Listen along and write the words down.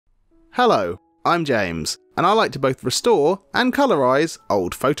Hello, I'm James, and I like to both restore and colorise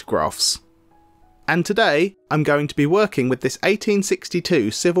old photographs. And today, I'm going to be working with this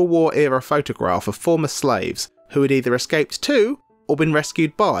 1862 Civil War era photograph of former slaves who had either escaped to, or been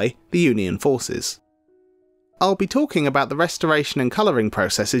rescued by, the Union forces. I'll be talking about the restoration and colouring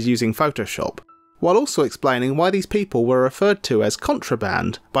processes using Photoshop, while also explaining why these people were referred to as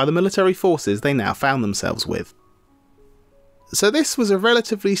contraband by the military forces they now found themselves with. So this was a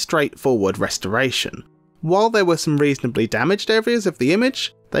relatively straightforward restoration. While there were some reasonably damaged areas of the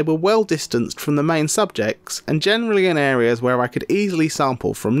image, they were well distanced from the main subjects and generally in areas where I could easily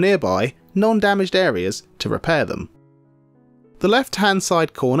sample from nearby, non-damaged areas to repair them. The left-hand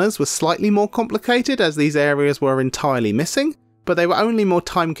side corners were slightly more complicated as these areas were entirely missing, but they were only more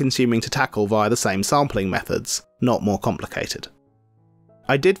time-consuming to tackle via the same sampling methods, not more complicated.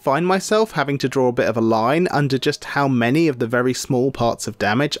 I did find myself having to draw a bit of a line under just how many of the very small parts of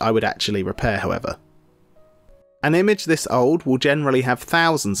damage I would actually repair, however. An image this old will generally have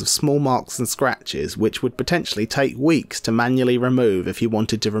thousands of small marks and scratches which would potentially take weeks to manually remove if you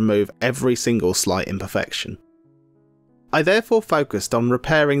wanted to remove every single slight imperfection. I therefore focused on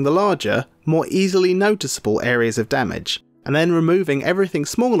repairing the larger, more easily noticeable areas of damage, and then removing everything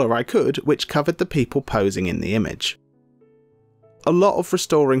smaller I could which covered the people posing in the image. A lot of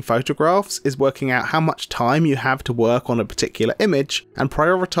restoring photographs is working out how much time you have to work on a particular image and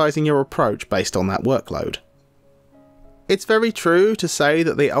prioritising your approach based on that workload. It's very true to say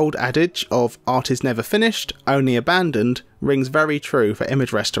that the old adage of art is never finished, only abandoned rings very true for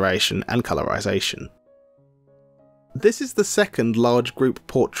image restoration and colourisation. This is the second large group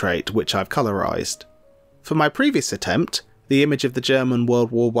portrait which I've colourised. For my previous attempt, the image of the German World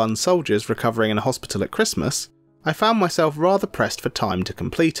War I soldiers recovering in a hospital at Christmas, I found myself rather pressed for time to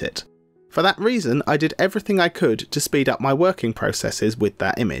complete it. For that reason, I did everything I could to speed up my working processes with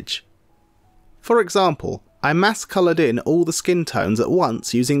that image. For example, I mass coloured in all the skin tones at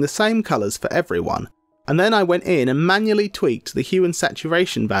once using the same colours for everyone, and then I went in and manually tweaked the hue and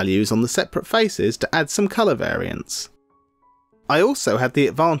saturation values on the separate faces to add some colour variance. I also had the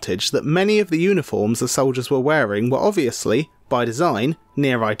advantage that many of the uniforms the soldiers were wearing were obviously, by design,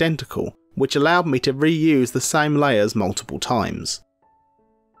 near identical, which allowed me to reuse the same layers multiple times.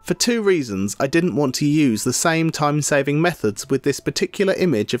 For two reasons, I didn't want to use the same time-saving methods with this particular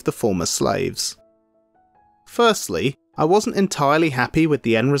image of the former slaves. Firstly, I wasn't entirely happy with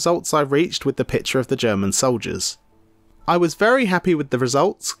the end results I reached with the picture of the German soldiers. I was very happy with the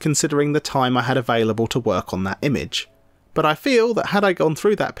results considering the time I had available to work on that image, but I feel that had I gone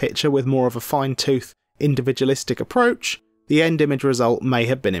through that picture with more of a fine-tooth, individualistic approach, the end image result may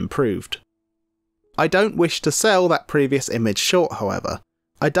have been improved. I don't wish to sell that previous image short, however.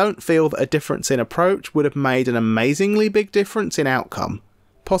 I don't feel that a difference in approach would have made an amazingly big difference in outcome,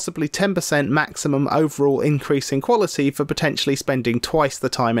 possibly 10% maximum overall increase in quality for potentially spending twice the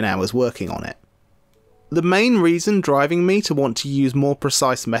time and hours working on it. The main reason driving me to want to use more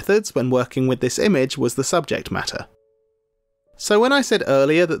precise methods when working with this image was the subject matter. So when I said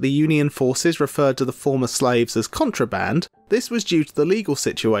earlier that the Union forces referred to the former slaves as contraband, this was due to the legal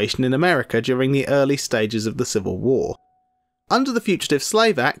situation in America during the early stages of the Civil War. Under the Fugitive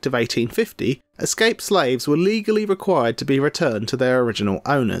Slave Act of 1850, escaped slaves were legally required to be returned to their original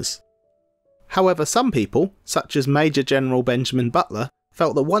owners. However, some people, such as Major General Benjamin Butler,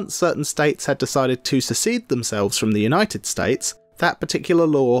 felt that once certain states had decided to secede themselves from the United States, that particular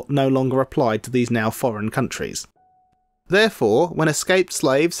law no longer applied to these now foreign countries. Therefore, when escaped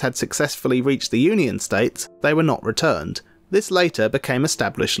slaves had successfully reached the Union states, they were not returned. This later became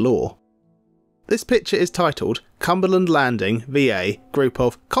established law. This picture is titled Cumberland Landing, VA, Group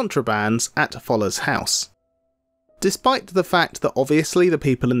of Contrabands at Fuller's House. Despite the fact that obviously the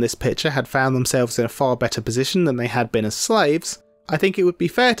people in this picture had found themselves in a far better position than they had been as slaves, I think it would be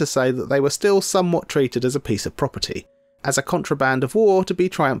fair to say that they were still somewhat treated as a piece of property, as a contraband of war to be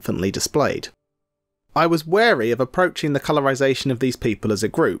triumphantly displayed. I was wary of approaching the colorisation of these people as a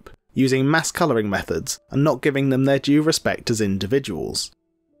group, using mass colouring methods and not giving them their due respect as individuals.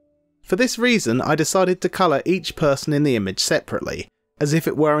 For this reason, I decided to colour each person in the image separately, as if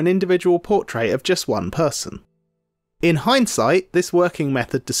it were an individual portrait of just one person. In hindsight, this working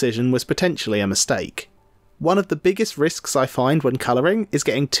method decision was potentially a mistake. One of the biggest risks I find when colouring is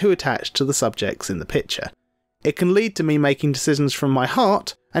getting too attached to the subjects in the picture. It can lead to me making decisions from my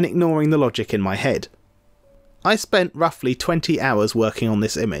heart and ignoring the logic in my head. I spent roughly 20 hours working on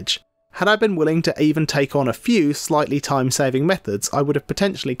this image. Had I been willing to even take on a few slightly time-saving methods, I would have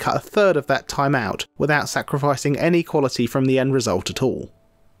potentially cut a third of that time out without sacrificing any quality from the end result at all.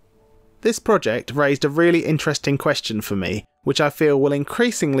 This project raised a really interesting question for me which I feel will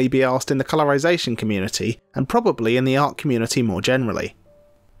increasingly be asked in the colorisation community and probably in the art community more generally.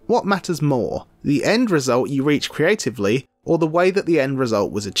 What matters more, the end result you reach creatively or the way that the end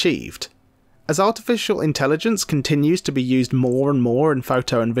result was achieved? As artificial intelligence continues to be used more and more in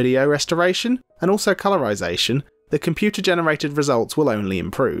photo and video restoration, and also colorisation, the computer-generated results will only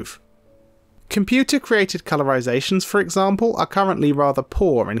improve. Computer-created colorisations, for example, are currently rather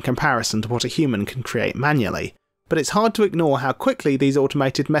poor in comparison to what a human can create manually, but it's hard to ignore how quickly these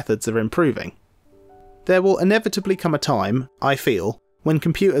automated methods are improving. There will inevitably come a time, I feel, when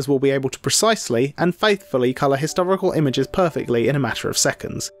computers will be able to precisely and faithfully colour historical images perfectly in a matter of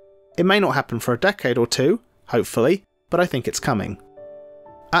seconds. It may not happen for a decade or two, hopefully, but I think it's coming.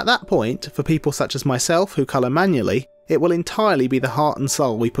 At that point, for people such as myself who colour manually, it will entirely be the heart and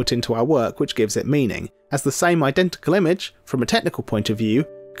soul we put into our work which gives it meaning, as the same identical image, from a technical point of view,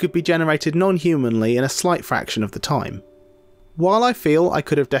 could be generated non-humanly in a slight fraction of the time. While I feel I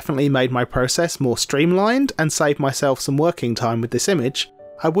could have definitely made my process more streamlined and saved myself some working time with this image,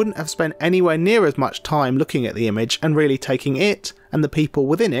 I wouldn't have spent anywhere near as much time looking at the image and really taking it, and the people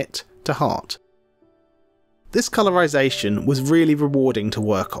within it, to heart. This colorisation was really rewarding to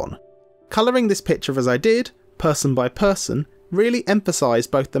work on. Colouring this picture as I did, person by person, really emphasised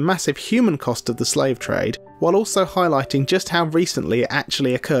both the massive human cost of the slave trade, while also highlighting just how recently it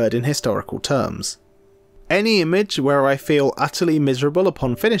actually occurred in historical terms. Any image where I feel utterly miserable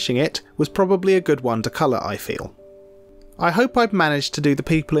upon finishing it was probably a good one to colour, I feel. I hope I've managed to do the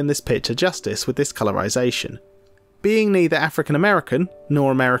people in this picture justice with this colorisation. Being neither African American,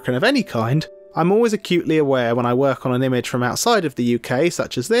 nor American of any kind, I'm always acutely aware when I work on an image from outside of the UK,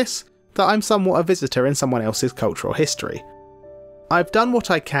 such as this, that I'm somewhat a visitor in someone else's cultural history. I've done what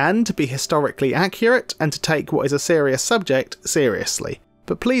I can to be historically accurate and to take what is a serious subject seriously,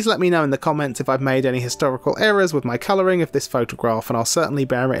 but please let me know in the comments if I've made any historical errors with my colouring of this photograph, and I'll certainly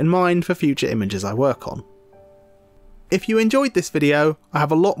bear it in mind for future images I work on. If you enjoyed this video, I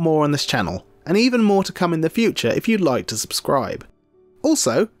have a lot more on this channel, and even more to come in the future if you'd like to subscribe.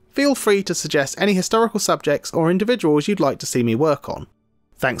 Also, feel free to suggest any historical subjects or individuals you'd like to see me work on.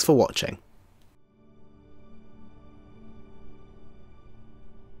 Thanks for watching.